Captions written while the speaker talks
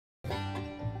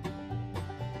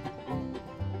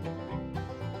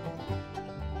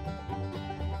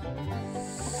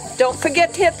Don't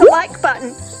forget to hit the like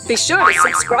button. Be sure to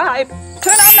subscribe.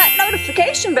 Turn on that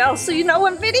notification bell so you know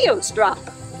when videos drop.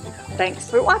 Thanks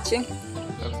for watching.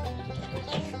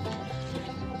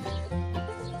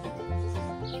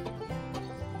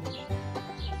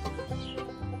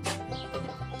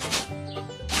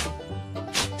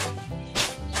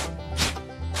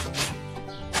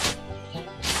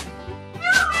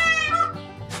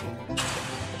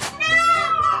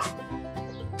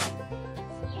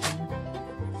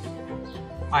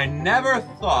 I never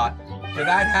thought that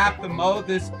I'd have to mow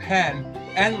this pen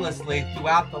endlessly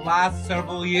throughout the last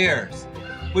several years.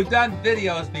 We've done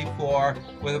videos before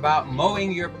about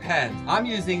mowing your pens. I'm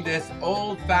using this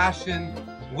old-fashioned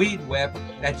weed whip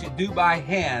that you do by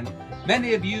hand.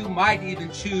 Many of you might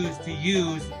even choose to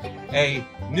use a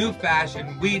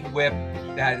new-fashioned weed whip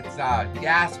that's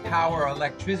gas power or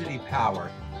electricity power.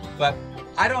 But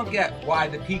I don't get why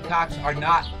the peacocks are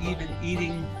not even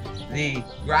eating the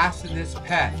grass in this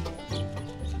pen.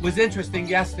 It was interesting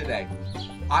yesterday.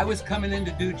 I was coming in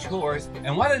to do chores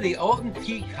and one of the olden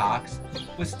peacocks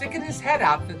was sticking his head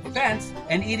out the fence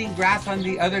and eating grass on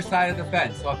the other side of the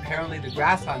fence. So apparently the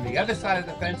grass on the other side of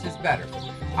the fence is better.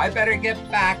 I better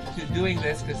get back to doing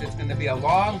this because it's going to be a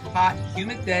long, hot,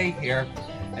 humid day here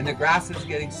and the grass is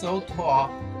getting so tall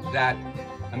that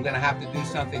I'm going to have to do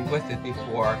something with it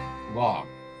before long.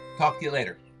 Talk to you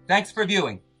later. Thanks for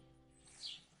viewing.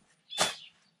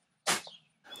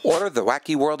 Order the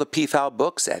Wacky World of Peafowl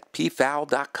books at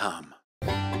peafowl.com.